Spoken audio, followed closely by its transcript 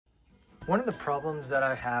One of the problems that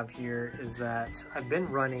I have here is that I've been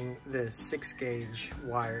running this 6-gauge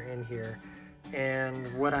wire in here, and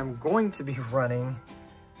what I'm going to be running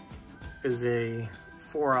is a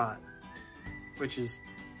 4/0, which is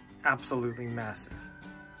absolutely massive.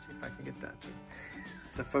 Let's see if I can get that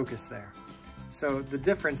to focus there. So the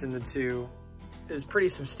difference in the two is pretty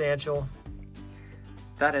substantial.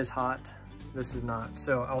 That is hot, this is not.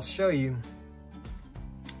 So I'll show you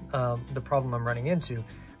the problem I'm running into.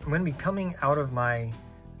 I'm going to be coming out of my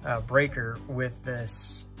breaker with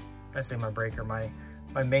this, I say my breaker, my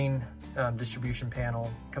main distribution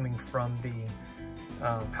panel coming from the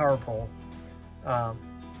power pole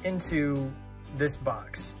into this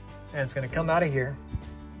box. And it's going to come out of here.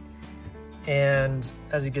 And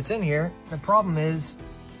as it gets in here, the problem is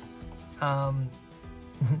the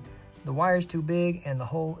wire's too big and the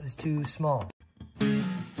hole is too small.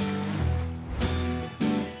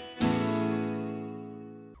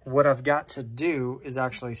 What I've got to do is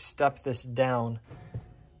actually step this down,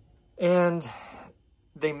 and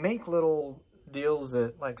they make little deals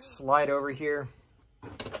that like slide over here,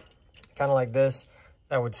 kind of like this,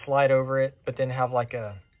 that would slide over it, but then have like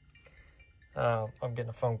a, I'm getting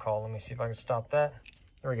a phone call. Let me see if I can stop that.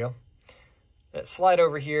 There we go. That slide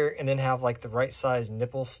over here and then have like the right size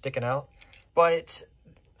nipples sticking out, but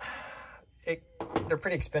they're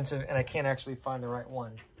pretty expensive and I can't actually find the right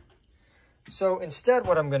one. So instead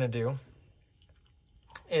what I'm going to do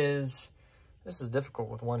is, this is difficult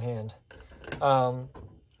with one hand.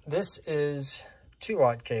 This is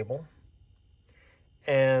 2/0 cable,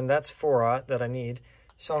 and that's 4/0 that I need.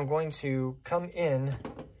 So I'm going to come in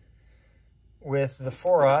with the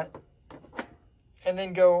 4/0 and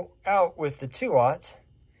then go out with the 2/0,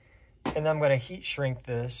 and then I'm going to heat shrink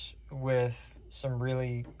this with some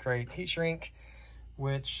really great heat shrink,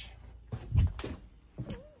 which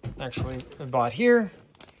actually I bought here,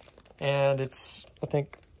 and it's, I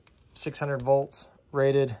think, 600 volts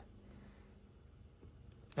rated.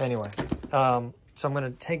 Anyway, so I'm going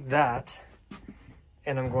to take that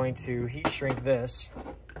and I'm going to heat shrink this,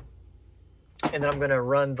 and then I'm going to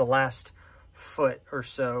run the last foot or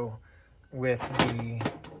so with the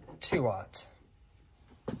 2/0.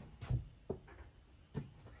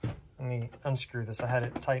 Let me unscrew this. I had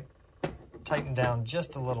it tightened down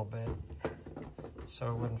just a little bit so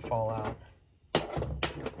it wouldn't fall out.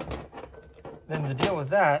 Then the deal with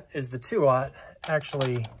that is the 2/0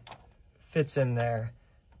 actually fits in there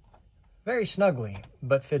very snugly,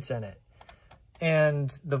 but fits in it. And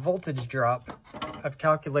the voltage drop, I've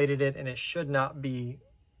calculated it, and it should not be,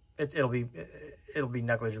 it'll be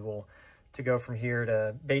negligible to go from here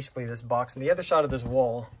to basically this box. And the other side of this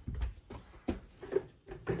wall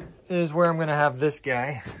is where I'm going to have this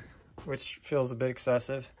guy, which feels a bit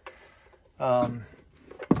excessive.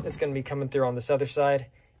 It's going to be coming through on this other side,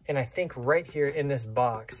 and I think right here in this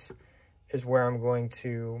box is where I'm going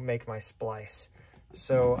to make my splice.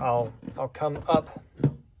 So I'll come up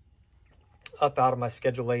out of my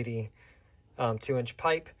Schedule 80 2-inch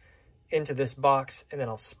pipe into this box, and then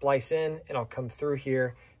I'll splice in, and I'll come through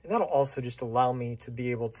here, and that'll also just allow me to be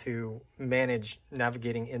able to manage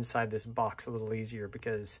navigating inside this box a little easier,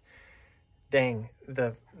 because dang,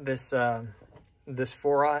 this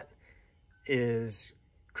 4/0 is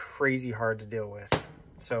crazy hard to deal with.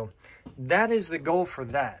 So that is the goal for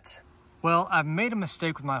that. Well, I've made a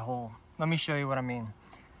mistake with my hole. Let me show you what I mean.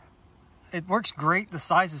 It works great. The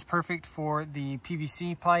size is perfect for the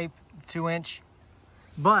PVC pipe, 2-inch,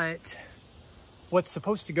 but what's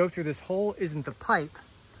supposed to go through this hole isn't the pipe.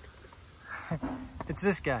 It's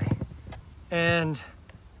this guy. And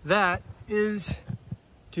that is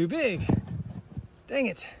too big. Dang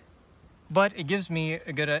it. But it gives me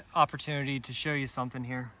a good opportunity to show you something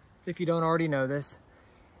here. If you don't already know this,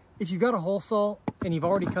 if you've got a hole saw and you've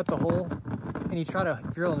already cut the hole and you try to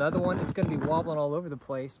drill another one, it's going to be wobbling all over the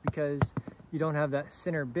place because you don't have that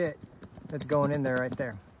center bit that's going in there right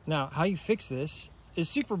there. Now, how you fix this is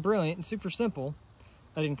super brilliant and super simple.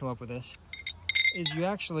 I didn't come up with this. Is you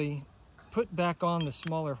actually put back on the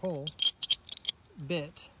smaller hole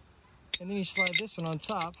bit, and then you slide this one on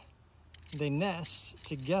top. They nest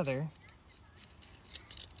together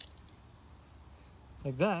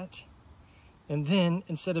like that, and then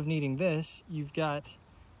instead of needing this, you've got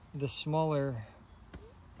the smaller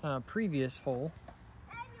previous hole,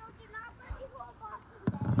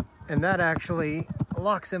 and that actually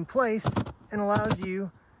locks in place and allows you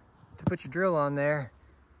to put your drill on there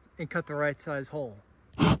and cut the right size hole.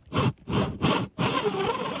 I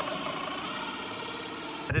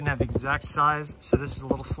didn't have the exact size, so this is a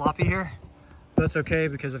little sloppy here, but that's okay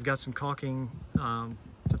because I've got some caulking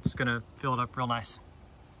that's gonna fill it up real nice.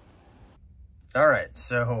 All right,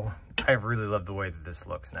 so I really love the way that this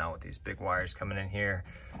looks now with these big wires coming in here.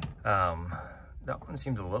 That one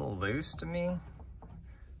seems a little loose to me.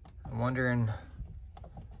 I'm wondering,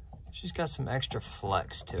 she's got some extra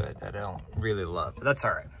flex to it that I don't really love, but that's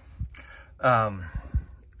all right.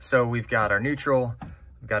 So we've got our neutral,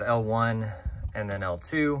 we've got L1 and then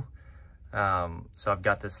L2. So I've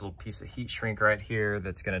got this little piece of heat shrink right here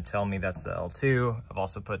that's gonna tell me that's the L2. I've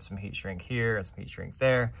also put some heat shrink here and some heat shrink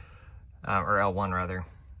there, or L1 rather.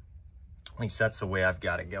 At least that's the way I've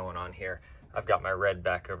got it going on here. I've got my red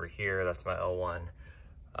back over here, that's my L1.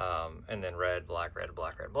 And then red, black, red,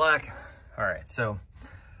 black, red, black. All right, so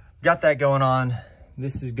got that going on.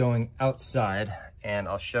 This is going outside, and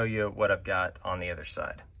I'll show you what I've got on the other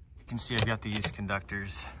side. You can see I've got these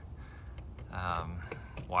conductors,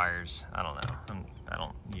 wires, I don't know, I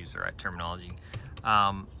don't use the right terminology.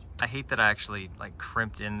 I hate that I actually like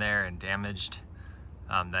crimped in there and damaged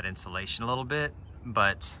that insulation a little bit,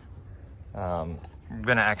 but I'm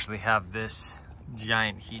gonna actually have this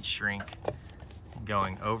giant heat shrink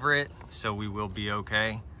going over it, so we will be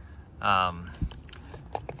okay.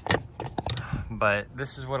 But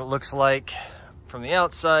this is what it looks like from the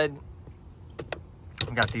outside.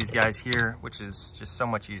 I've got these guys here, which is just so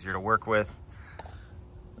much easier to work with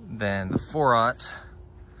than the 4/0.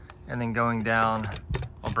 And then going down,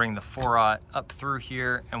 I'll bring the 4/0 up through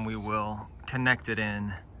here and we will connect it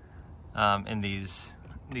in these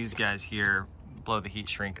guys here, blow the heat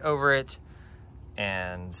shrink over it,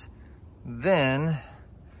 and then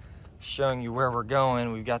showing you where we're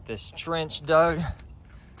going, we've got this trench dug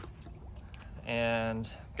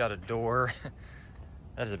and got a door.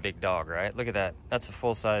 That's a big dog, right? Look at that. That's a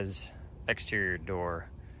full-size exterior door.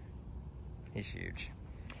 He's huge.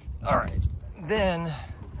 All right, then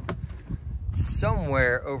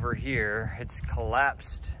somewhere over here, it's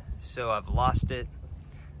collapsed, so I've lost it,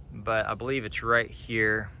 but I believe it's right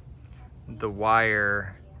here. The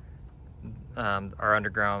wire, our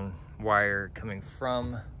underground wire coming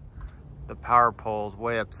from the power poles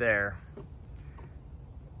way up there.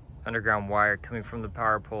 Underground wire coming from the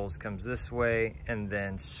power poles comes this way and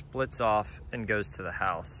then splits off and goes to the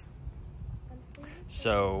house.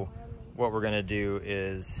 So what we're gonna do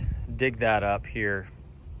is dig that up here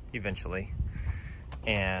eventually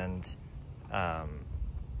and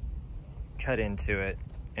cut into it,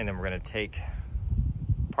 and then we're gonna take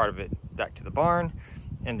part of it back to the barn,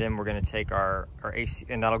 and then we're gonna take our AC,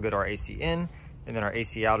 and that'll go to our AC in, and then our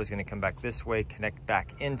AC out is gonna come back this way, connect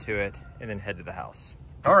back into it, and then head to the house.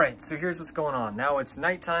 All right, so here's what's going on. Now it's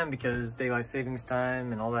nighttime because daylight savings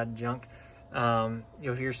time and all that junk.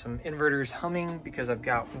 You'll hear some inverters humming because I've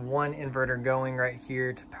got one inverter going right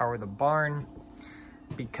here to power the barn.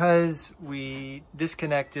 Because we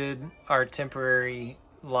disconnected our temporary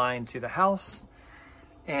line to the house,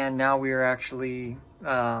 and now we are actually,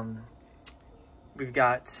 we've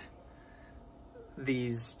got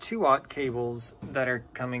these 2/0 cables that are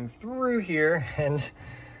coming through here, and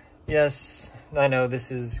yes, I know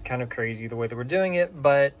this is kind of crazy the way that we're doing it,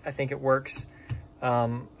 but I think it works.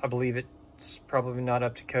 I believe it's probably not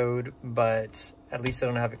up to code, but at least I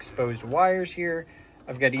don't have exposed wires here.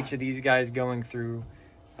 I've got each of these guys going through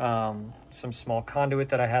some small conduit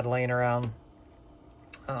that I had laying around,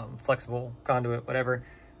 flexible conduit, whatever.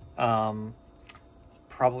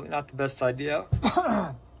 Probably not the best idea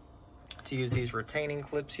to use these retaining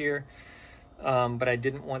clips here, but I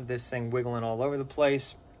didn't want this thing wiggling all over the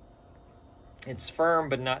place. It's firm,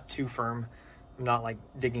 but not too firm. I'm not like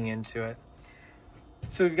digging into it.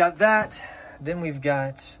 So we've got that. Then we've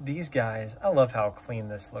got these guys. I love how clean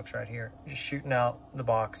this looks right here. Just shooting out the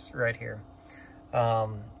box right here.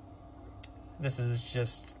 This is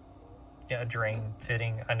just a drain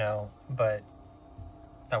fitting, I know, but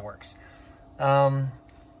that works. I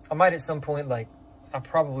might at some point, like, I'll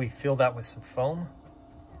probably fill that with some foam.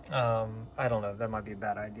 I don't know, that might be a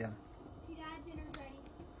bad idea.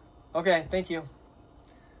 Okay, thank you.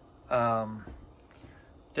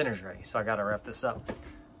 Dinner's ready, so I gotta wrap this up.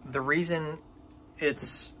 The reason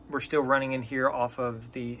we're still running in here off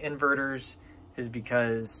of the inverters is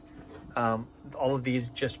because all of these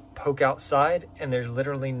just poke outside, and there's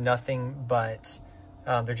literally nothing but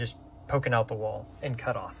they're just poking out the wall and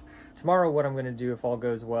cut off. Tomorrow what I'm going to do, if all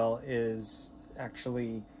goes well, is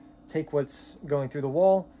actually take what's going through the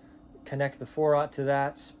wall, connect the 4/0 to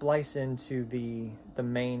that, splice into the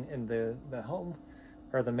main in the home,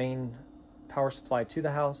 or the main power supply to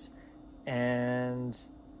the house, and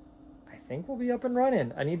I think we'll be up and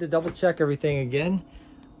running. I need to double check everything again,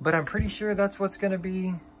 but I'm pretty sure that's what's going to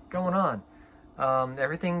be going on.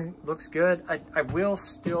 Everything looks good. I will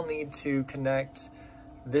still need to connect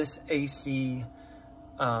this AC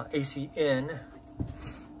in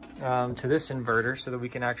to this inverter so that we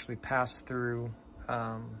can actually pass through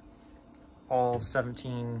all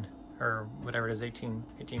 17 or whatever it is,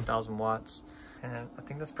 18,000 watts. And I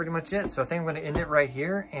think that's pretty much it. So I think I'm going to end it right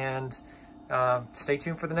here, and stay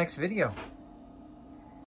tuned for the next video.